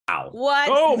Wow. What?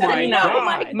 Oh my Oh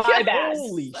my God. God. bad.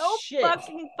 Holy So shit.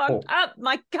 fucking fucked up.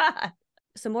 My God.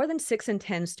 So more than 6 in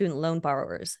 10 student loan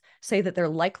borrowers say that they're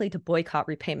likely to boycott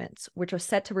repayments, which are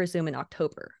set to resume in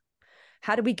October.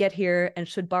 How did we get here, and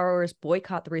should borrowers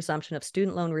boycott the resumption of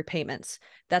student loan repayments?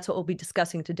 That's what we'll be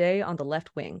discussing today on The Left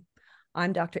Wing.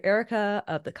 I'm Dr. Erica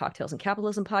of the Cocktails and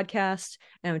Capitalism podcast,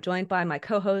 and I'm joined by my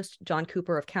co-host, John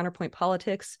Cooper of Counterpoint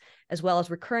Politics, as well as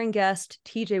recurring guest,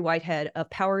 TJ Whitehead of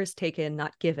Power is Taken,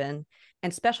 Not Given,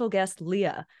 and special guest,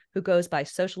 Leah, who goes by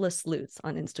Socialist Sleuths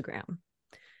on Instagram.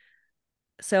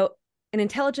 So an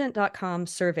Intelligent.com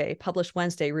survey published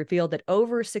Wednesday revealed that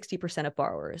over 60% of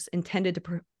borrowers intended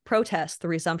to protest the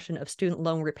resumption of student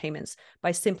loan repayments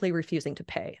by simply refusing to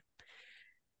pay.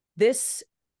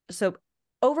 So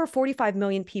over 45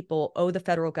 million people owe the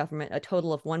federal government a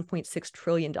total of $1.6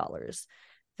 trillion.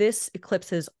 This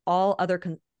eclipses all other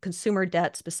consumer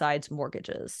debts besides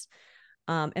mortgages.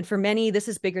 And for many, this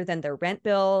is bigger than their rent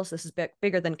bills. This is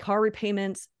bigger than car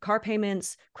payments,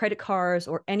 credit cards,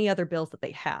 or any other bills that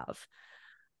they have.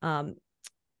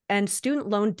 And student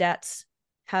loan debts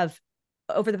have,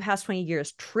 over the past 20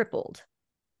 years, tripled.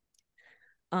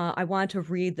 I want to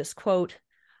read this quote.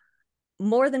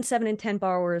 More than 7 in 10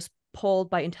 borrowers polled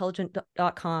by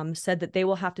Intelligent.com said that they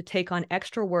will have to take on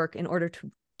extra work in order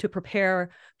to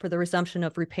prepare for the resumption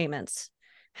of repayments.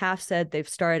 Half said they've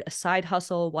started a side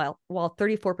hustle, while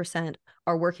 34%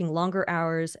 are working longer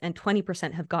hours and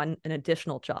 20% have gotten an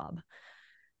additional job.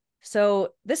 So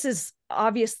this is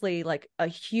obviously like a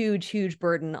huge, huge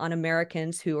burden on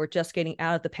Americans who are just getting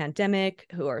out of the pandemic,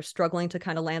 who are struggling to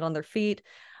kind of land on their feet.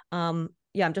 I'm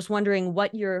just wondering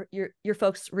what your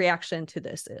folks' reaction to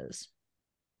this is.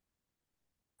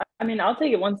 I mean, I'll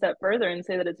take it one step further and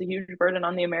say that it's a huge burden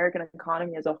on the American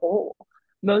economy as a whole.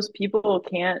 Most people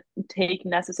can't take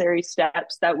necessary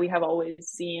steps that we have always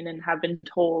seen and have been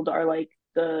told are like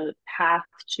the path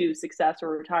to success or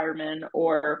retirement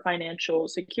or financial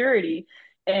security.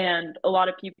 And a lot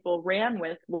of people ran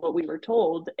with what we were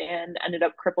told and ended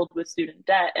up crippled with student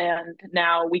debt. And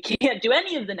now we can't do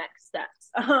any of the next steps.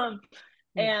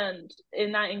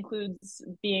 And that includes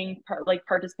being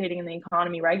participating in the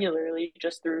economy regularly,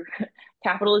 just through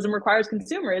capitalism requires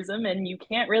consumerism, and you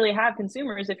can't really have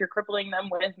consumers if you're crippling them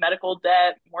with medical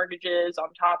debt, mortgages on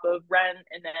top of rent,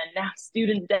 and then now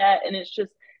student debt. And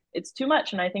it's too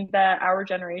much. And I think that our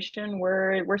generation,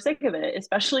 we're sick of it,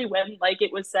 especially when, like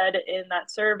it was said in that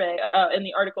survey, in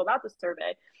the article about the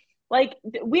survey, like,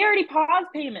 we already paused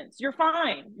payments. You're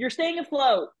fine. You're staying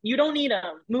afloat. You don't need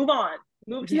them. Move on.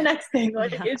 Move to the next thing.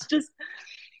 Like,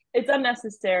 it's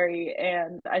unnecessary.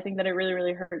 And I think that it really,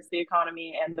 really hurts the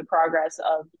economy and the progress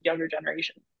of younger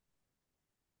generation.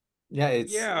 Yeah.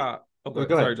 Okay. Go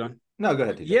Sorry, ahead. John. No, go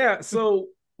ahead, TJ. Yeah. So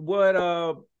what,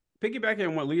 piggybacking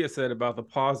on what Leah said about the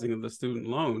pausing of the student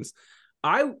loans,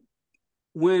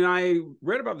 when I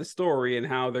read about the story and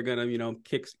how they're going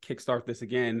to, kickstart this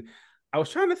again, I was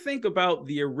trying to think about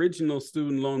the original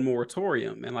student loan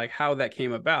moratorium and like how that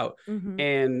came about. Mm-hmm.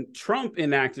 And Trump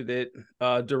enacted it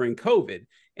during COVID,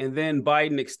 and then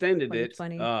Biden extended it.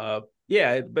 Ben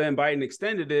Biden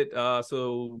extended it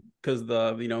so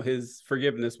because his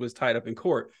forgiveness was tied up in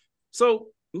court. So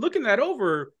looking that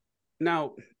over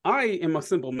now, I am a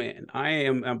simple man. I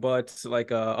am but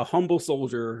like a humble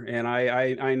soldier, and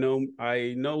I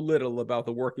know little about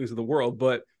the workings of the world,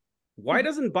 but why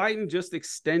doesn't Biden just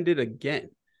extend it again?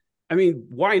 I mean,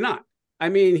 why not? I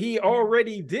mean, he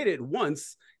already did it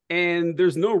once, and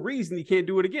there's no reason he can't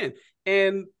do it again.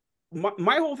 And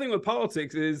my whole thing with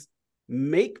politics is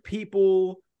make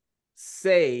people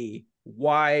say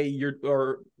why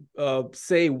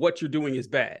say what you're doing is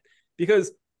bad.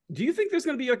 Because do you think there's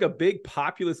going to be like a big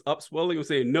populist upswelling of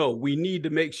saying, no, we need to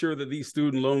make sure that these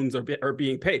student loans are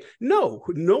being paid? No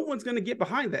one's going to get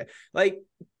behind that. Like,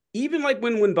 even like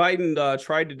when Biden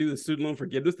tried to do the student loan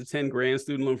forgiveness, the 10 grand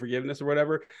student loan forgiveness or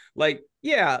whatever, like,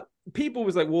 yeah, people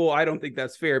was like, well, I don't think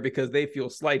that's fair because they feel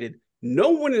slighted. No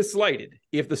one is slighted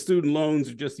if the student loans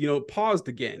are just, paused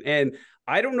again. And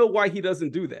I don't know why he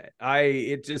doesn't do that.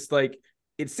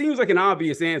 It seems like an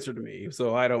obvious answer to me.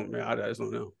 So I just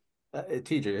don't know.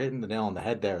 TJ, you're hitting the nail on the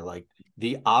head there. Like,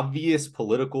 the obvious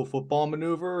political football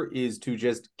maneuver is to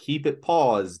just keep it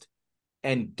paused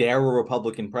and dare a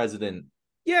Republican president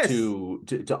to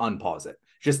unpause it.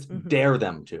 Just dare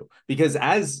them to, because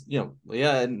as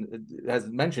Leah has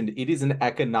mentioned, it is an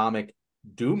economic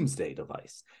doomsday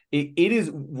device. It is.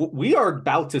 We are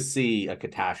about to see a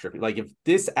catastrophe. Like,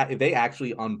 if they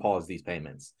actually unpause these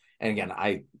payments, and again,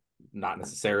 I not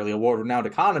necessarily a world-renowned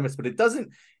economist, but it doesn't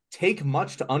take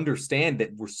much to understand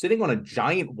that we're sitting on a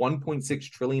giant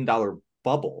 $1.6 trillion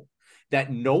bubble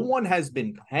that no one has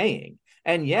been paying.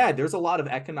 And yeah, there's a lot of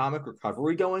economic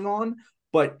recovery going on,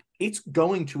 but it's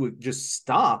going to just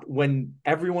stop when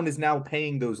everyone is now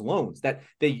paying those loans.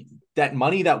 That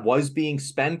money that was being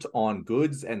spent on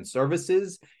goods and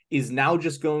services is now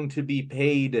just going to be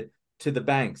paid to the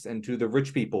banks and to the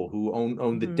rich people who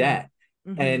own the debt.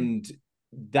 And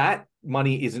that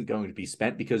money isn't going to be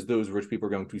spent because those rich people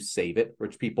are going to save it.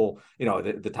 Rich people,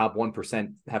 the top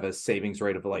 1% have a savings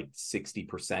rate of like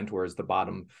 60%, whereas the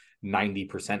bottom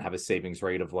 90% have a savings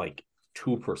rate of like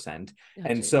 2%.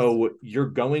 So you're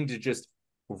going to just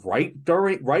right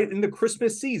in the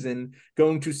Christmas season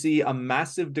going to see a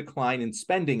massive decline in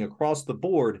spending across the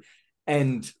board.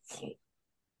 And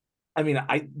I mean,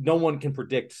 no one can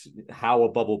predict how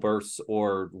a bubble bursts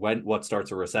or what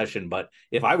starts a recession, but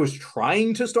if I was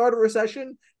trying to start a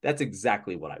recession, that's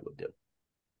exactly what I would do.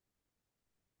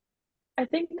 I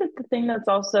think that the thing that's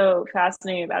also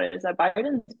fascinating about it is that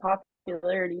Biden's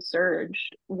popularity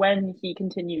surged when he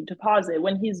continued to pause it,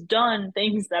 when he's done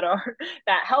things that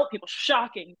help people.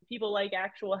 Shocking. People like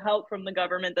actual help from the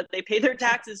government that they pay their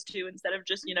taxes to instead of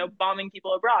just, bombing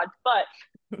people abroad. But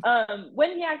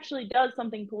when he actually does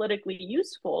something politically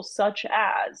useful, such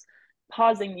as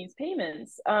pausing these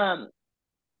payments,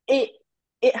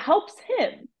 it helps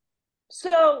him.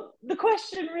 So the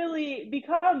question really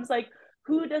becomes like,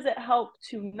 who does it help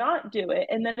to not do it?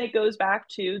 And then it goes back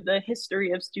to the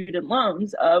history of student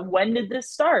loans of when did this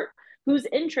start? Whose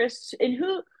interests and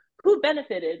who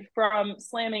benefited from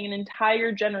slamming an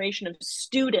entire generation of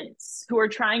students who are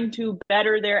trying to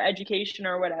better their education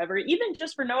or whatever, even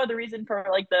just for no other reason, for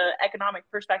like the economic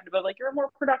perspective of like, you're a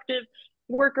more productive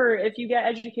worker if you get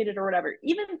educated or whatever.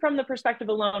 Even from the perspective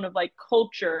alone of like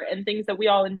culture and things that we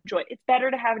all enjoy, it's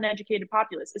better to have an educated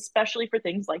populace, especially for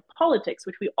things like politics,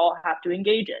 which we all have to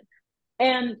engage in.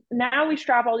 And now we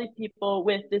strap all these people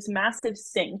with this massive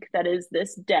sink that is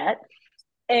this debt.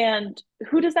 And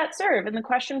who does that serve? And the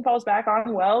question falls back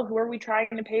on, well, who are we trying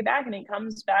to pay back? And it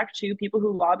comes back to people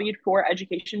who lobbied for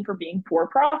education for being for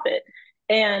profit.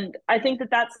 And I think that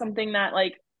that's something that,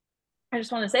 like, I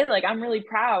just want to say, like, I'm really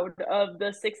proud of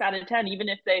the 6 out of 10, even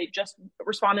if they just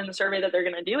respond in the survey that they're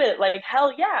going to do it. Like,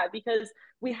 hell yeah, because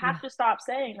we have to stop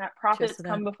saying that profits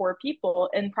come before people,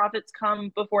 and profits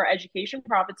come before education,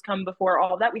 profits come before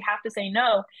all of that. We have to say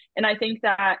no. And I think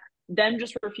that them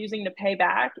just refusing to pay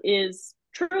back is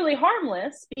truly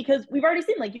harmless, because we've already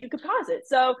seen, like, you could pause it.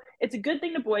 So it's a good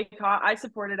thing to boycott. I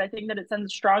support it. I think that it sends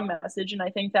a strong message, and I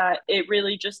think that it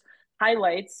really just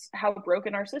highlights how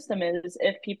broken our system is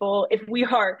if we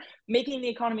are making the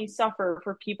economy suffer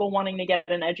for people wanting to get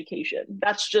an education.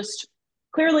 That's just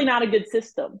clearly not a good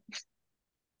system.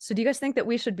 So do you guys think that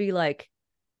we should be like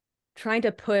trying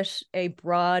to push a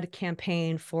broad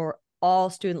campaign for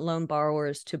all student loan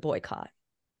borrowers to boycott?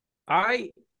 I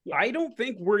don't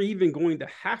think we're even going to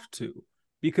have to,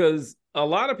 because a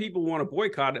lot of people want to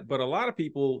boycott it, but a lot of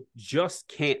people just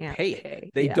can't pay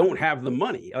it. They don't have the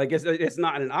money. Like, it's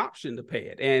not an option to pay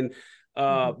it. And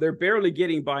they're barely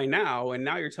getting by now. And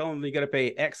now you're telling them you got to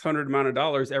pay X hundred amount of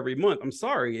dollars every month. I'm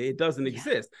sorry, it doesn't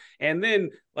exist. And then,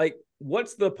 like,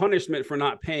 what's the punishment for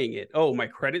not paying it? Oh, my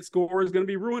credit score is going to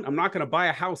be ruined. I'm not going to buy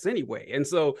a house anyway. And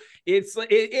so it's who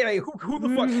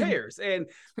the fuck cares? And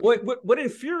what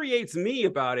infuriates me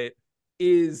about it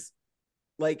is,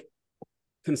 like,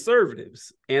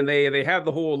 conservatives, and they have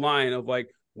the whole line of like,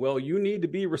 well, you need to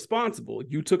be responsible.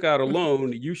 You took out a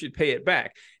loan, you should pay it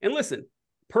back. And listen,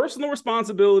 personal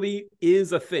responsibility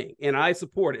is a thing, and I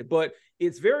support it. But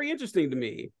it's very interesting to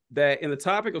me that in the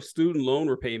topic of student loan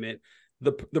repayment,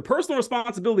 the personal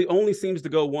responsibility only seems to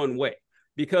go one way,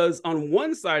 because on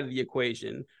one side of the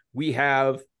equation, we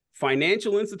have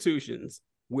financial institutions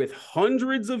with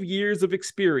hundreds of years of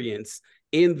experience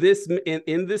in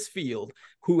this field,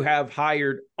 who have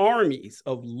hired armies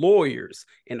of lawyers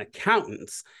and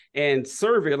accountants and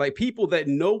like people that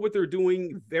know what they're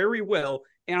doing very well.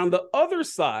 And on the other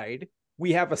side,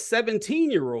 we have a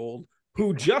 17-year-old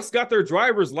who just got their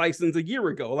driver's license a year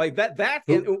ago. Like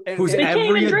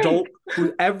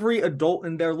every adult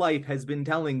in their life has been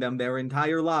telling them their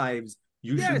entire lives,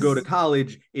 you should go to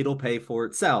college, it'll pay for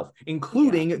itself,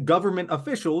 including government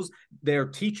officials, their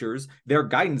teachers, their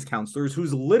guidance counselors,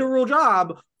 whose literal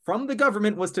job from the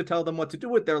government was to tell them what to do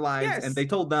with their lives, and they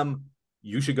told them,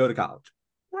 you should go to college.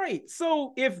 Right.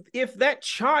 So if that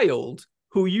child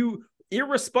who you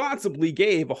irresponsibly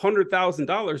gave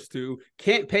 $100,000 to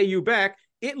can't pay you back,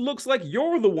 it looks like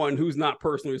you're the one who's not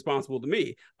personally responsible to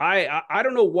me. I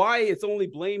don't know why it's only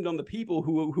blamed on the people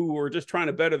who are just trying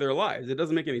to better their lives. It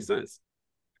doesn't make any sense.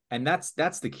 And that's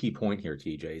the key point here,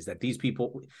 TJ, is that these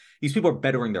people are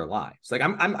bettering their lives. Like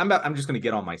I'm just going to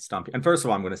get on my stump. And first of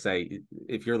all, I'm going to say,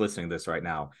 if you're listening to this right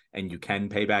now and you can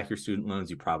pay back your student loans,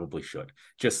 you probably should.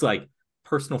 Just like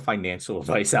personal financial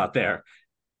advice out there.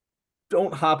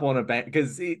 Don't hop on a bank,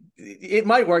 because it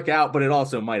might work out, but it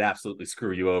also might absolutely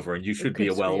screw you over, and you should be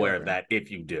well aware of that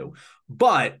if you do.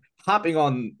 But hopping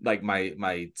on like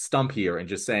my stump here and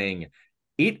just saying,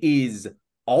 it is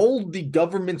all the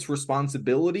government's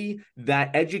responsibility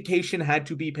that education had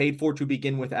to be paid for to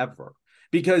begin with ever.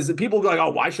 Because people go like,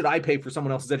 oh, why should I pay for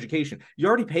someone else's education? You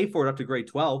already pay for it up to grade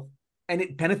 12. And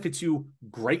it benefits you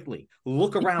greatly.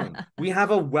 Look around. We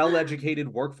have a well-educated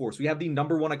workforce. We have the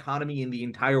 #1 economy in the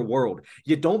entire world.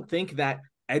 You don't think that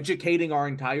educating our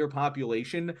entire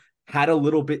population had a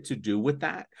little bit to do with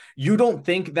that? You don't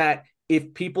think that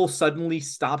if people suddenly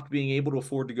stopped being able to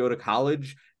afford to go to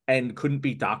college and couldn't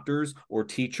be doctors or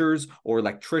teachers or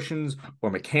electricians or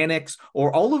mechanics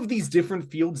or all of these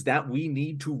different fields that we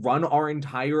need to run our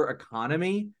entire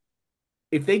economy,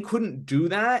 if they couldn't do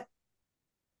that,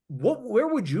 where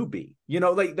would you be? You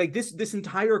know, like this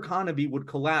entire economy would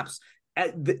collapse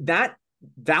at that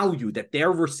value that they're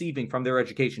receiving from their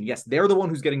education. Yes, they're the one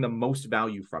who's getting the most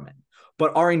value from it,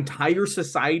 but our entire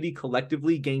society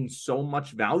collectively gains so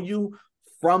much value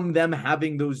from them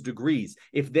having those degrees.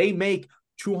 If they make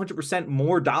 200%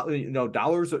 more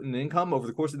dollars in income over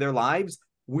the course of their lives,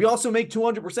 we also make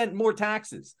 200% more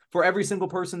taxes for every single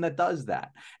person that does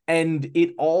that. And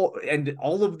all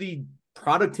of the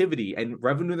productivity and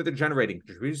revenue that they're generating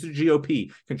contributes to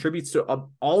GOP, contributes to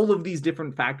all of these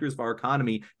different factors of our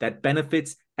economy that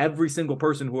benefits every single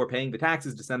person who are paying the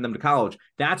taxes to send them to college.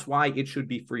 That's why it should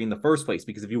be free in the first place.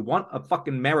 Because if you want a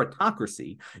fucking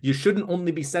meritocracy, you shouldn't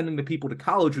only be sending the people to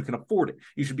college who can afford it.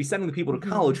 You should be sending the people to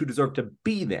college who deserve to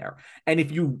be there. And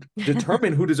if you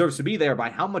determine who deserves to be there by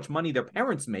how much money their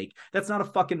parents make, that's not a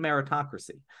fucking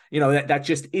meritocracy. You know, that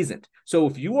just isn't. So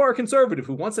if you are a conservative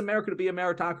who wants America to be a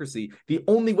meritocracy, the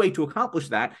only way to accomplish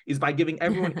that is by giving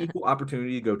everyone equal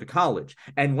opportunity to go to college.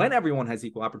 And when everyone has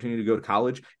equal opportunity to go to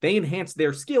college, they enhance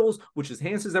their skills, which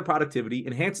enhances their productivity,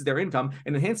 enhances their income,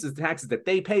 and enhances the taxes that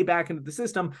they pay back into the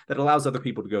system that allows other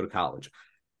people to go to college.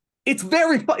 It's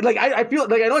very like I feel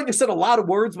like I know I just said a lot of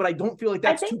words, but I don't feel like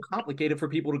that's too complicated for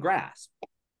people to grasp.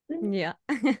 Yeah.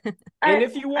 And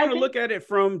if you want to look at it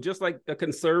from just like a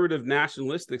conservative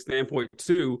nationalistic standpoint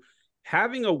too,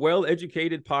 having a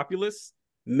well-educated populace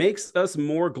makes us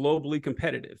more globally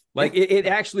competitive. Like it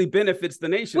actually benefits the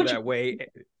nation that way.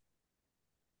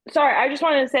 Sorry, I just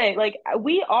wanted to say, like,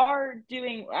 we are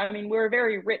doing, I mean, we're a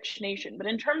very rich nation, but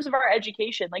in terms of our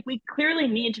education, like, we clearly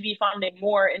need to be funding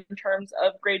more in terms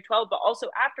of grade 12, but also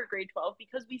after grade 12,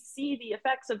 because we see the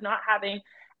effects of not having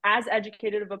as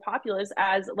educated of a populace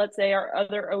as, let's say, our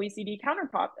other OECD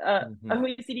counterparts,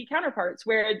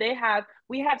 where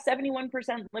we have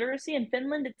 71% literacy. In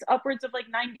Finland, it's upwards of like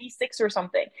 96 or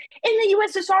something. In the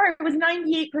USSR, it was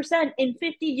 98% in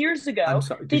 50 years ago. I'm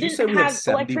sorry, did you say we have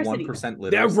 71%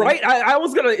 literacy? Yeah, right. I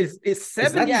was gonna. It's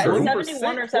 71. Yeah, it's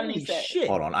 71 or 76. Shit.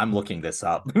 Hold on, I'm looking this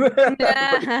up.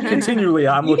 Continually,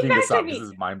 I'm looking this up. This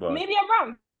is mind blowing. Maybe I'm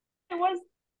wrong.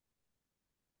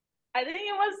 I think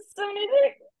it was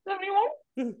 76.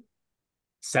 71?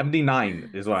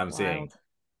 79 is what I'm seeing.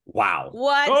 Wow.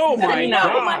 What? Oh my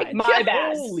God. My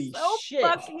bad. Holy so shit.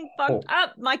 fucking fucked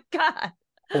up. My God.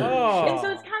 Oh, and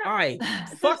so it's kind of all right.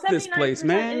 Fuck this place,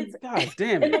 man. God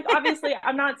damn it. And like, obviously,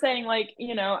 I'm not saying like,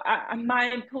 you know,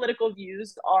 my political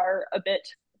views are a bit,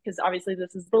 because obviously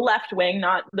this is the left wing,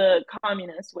 not the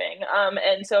communist wing.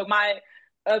 And so my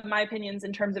opinions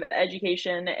in terms of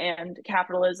education and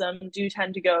capitalism do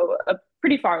tend to go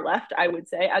pretty far left, I would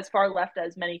say, as far left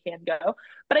as many can go.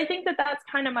 But I think that that's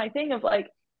kind of my thing of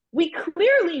like, we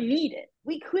clearly need it.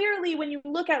 We clearly, when you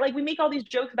look at, like, we make all these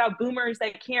jokes about boomers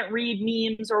that can't read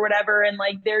memes or whatever, and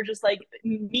like they're just like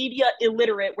media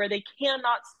illiterate where they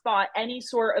cannot spot any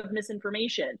sort of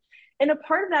misinformation. And a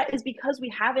part of that is because we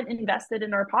haven't invested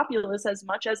in our populace as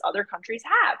much as other countries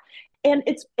have. And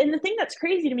the thing that's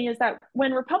crazy to me is that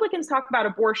when Republicans talk about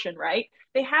abortion, right,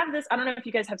 they have this, I don't know if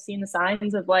you guys have seen the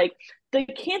signs of like, the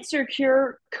cancer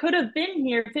cure could have been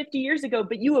here 50 years ago,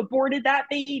 but you aborted that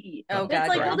baby. Oh, God, it's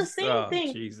like, well, the same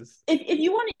thing. Jesus. If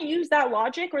you want to use that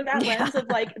logic or that lens of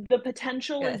like the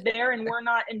potential is there and we're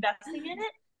not investing in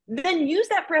it, then use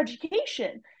that for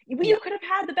education. You could have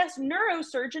had the best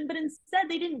neurosurgeon, but instead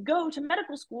they didn't go to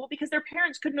medical school because their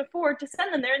parents couldn't afford to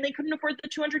send them there and they couldn't afford the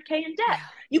 $200K in debt.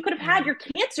 You could have had your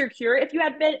cancer cure if you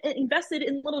had been invested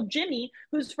in little Jimmy,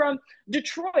 who's from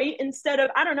Detroit, instead of,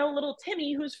 I don't know, little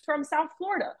Timmy, who's from South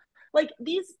Florida. Like,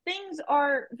 these things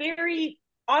are very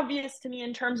obvious to me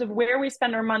in terms of where we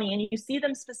spend our money. And you see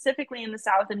them specifically in the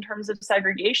South in terms of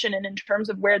segregation and in terms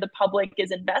of where the public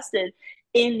is invested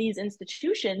in these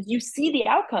institutions. You see the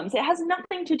outcomes. It has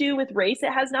nothing to do with race.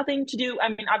 It has nothing to do, I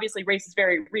mean, obviously race is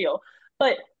very real,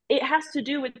 but it has to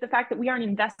do with the fact that we aren't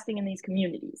investing in these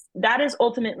communities. That is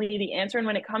ultimately the answer. And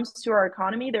when it comes to our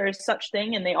economy, there is such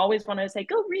thing, and they always want to say,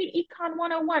 go read Econ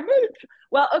 101.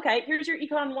 Well, okay, here's your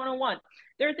Econ 101.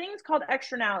 There are things called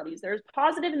externalities. There's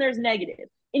positive and there's negative.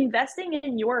 Investing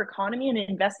in your economy and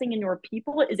investing in your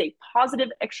people is a positive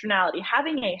externality.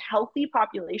 Having a healthy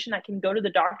population that can go to the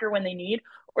doctor when they need,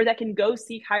 or that can go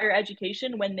seek higher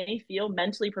education when they feel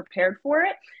mentally prepared for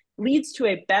it, leads to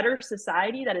a better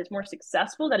society that is more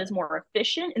successful, that is more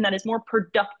efficient, and that is more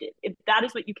productive, if that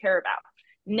is what you care about.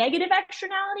 Negative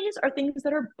externalities are things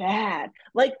that are bad,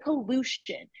 like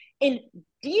pollution. And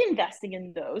de-investing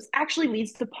in those actually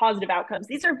leads to positive outcomes.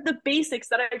 These are the basics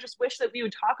that I just wish that we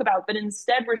would talk about, but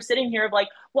instead we're sitting here of like,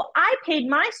 well, I paid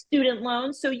my student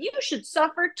loans, so you should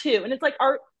suffer too. And it's like,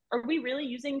 are we really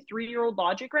using 3-year-old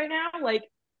logic right now? Like,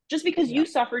 just because you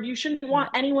suffered, you shouldn't want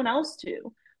anyone else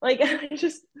to. Like,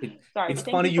 sorry. It's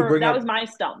funny you bring that up, was my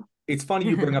stump. It's funny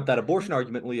you bring up that abortion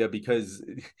argument, Leah, because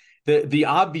the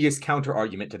obvious counter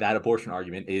argument to that abortion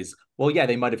argument is, well, yeah,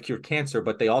 they might have cured cancer,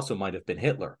 but they also might have been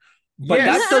Hitler. But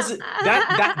that doesn't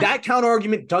that counter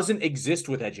argument doesn't exist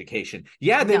with education.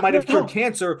 Yeah, they might have cured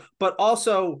cancer, but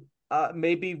also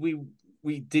maybe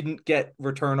we didn't get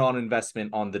return on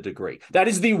investment on the degree. That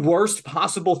is the worst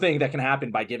possible thing that can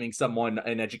happen by giving someone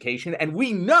an education. And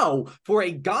we know for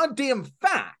a goddamn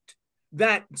fact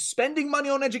that spending money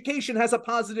on education has a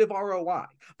positive ROI.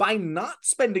 By not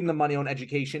spending the money on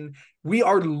education, we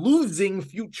are losing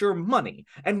future money.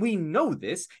 And we know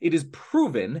this, it is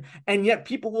proven, and yet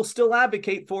people will still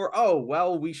advocate for, oh,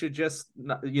 well, we should just,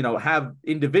 have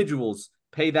individuals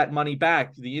pay that money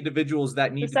back. The individuals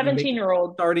that need the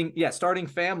 17-year-old starting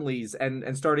families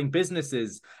and starting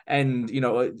businesses and,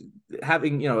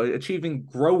 having, achieving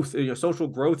growth, social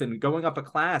growth and going up a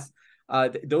class.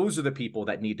 Those are the people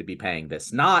that need to be paying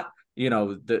this, not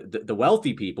the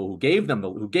wealthy people who gave a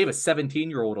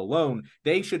 17-year-old a loan.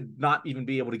 They should not even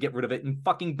be able to get rid of it in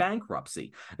fucking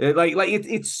bankruptcy.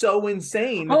 It's so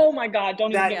insane. Oh my God!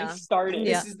 Don't even get me started.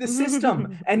 This is the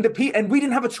system, and we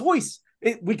didn't have a choice.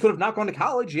 We could have not gone to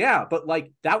college, but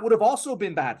that would have also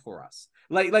been bad for us.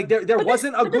 There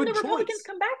wasn't a good choice. Republicans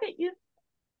come back at you.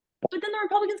 But then the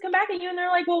Republicans come back at you and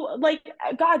they're like, well,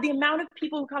 God, the amount of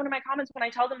people who come to my comments when I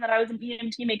tell them that I was an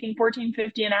EMT making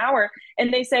 $14.50 an hour,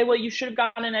 and they say, well, you should have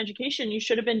gotten an education. You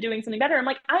should have been doing something better. I'm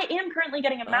like, I am currently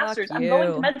getting a master's. I'm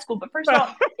going to med school. But first of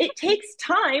all, it takes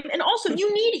time. And also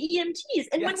you need EMTs.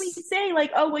 And when we say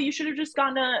like, oh, well, you should have just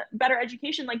gotten a better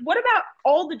education. Like, what about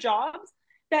all the jobs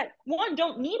that, one,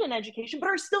 don't need an education, but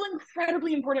are still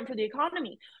incredibly important for the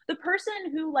economy? The person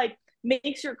who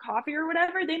makes your coffee or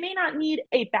whatever, they may not need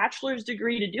a bachelor's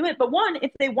degree to do it. But one,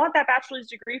 if they want that bachelor's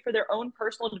degree for their own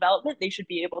personal development, they should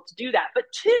be able to do that. But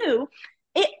two,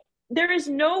 there is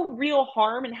no real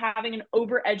harm in having an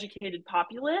overeducated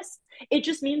populace. It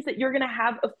just means that you're going to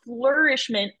have a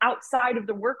flourishment outside of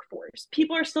the workforce.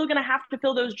 People are still going to have to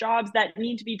fill those jobs that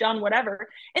need to be done, whatever.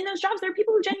 And those jobs, there are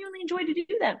people who genuinely enjoy to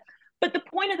do them. But the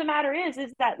point of the matter is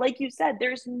that, like you said,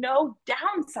 there's no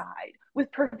downside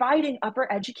with providing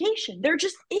upper education. There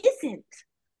just isn't.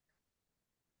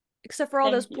 Except for all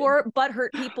those poor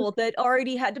butthurt people that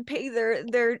already had to pay their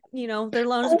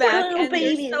loans back, and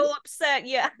they're so upset.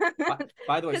 Yeah.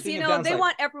 By the way, because they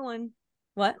want everyone.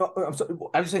 What? I'm sorry.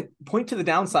 I was saying, point to the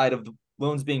downside of the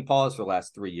loans being paused for the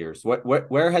last 3 years.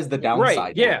 Where has the downside?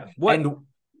 Right. Yeah. And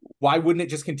why wouldn't it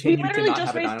just continue? We literally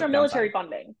just raised our military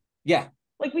funding. Yeah.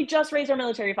 We just raised our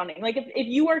military funding. If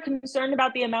you are concerned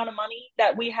about the amount of money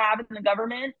that we have in the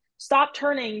government, stop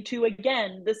turning to,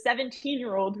 again, the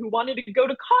 17-year-old who wanted to go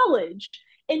to college,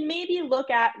 and maybe look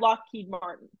at Lockheed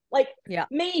Martin.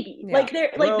 Maybe. Yeah.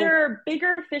 There are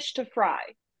bigger fish to fry.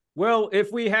 Well,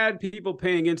 if we had people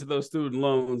paying into those student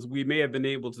loans, we may have been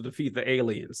able to defeat the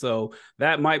aliens. So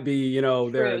that might be,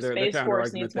 their Space counter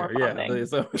Force argument needs there. more funding. Yeah.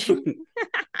 So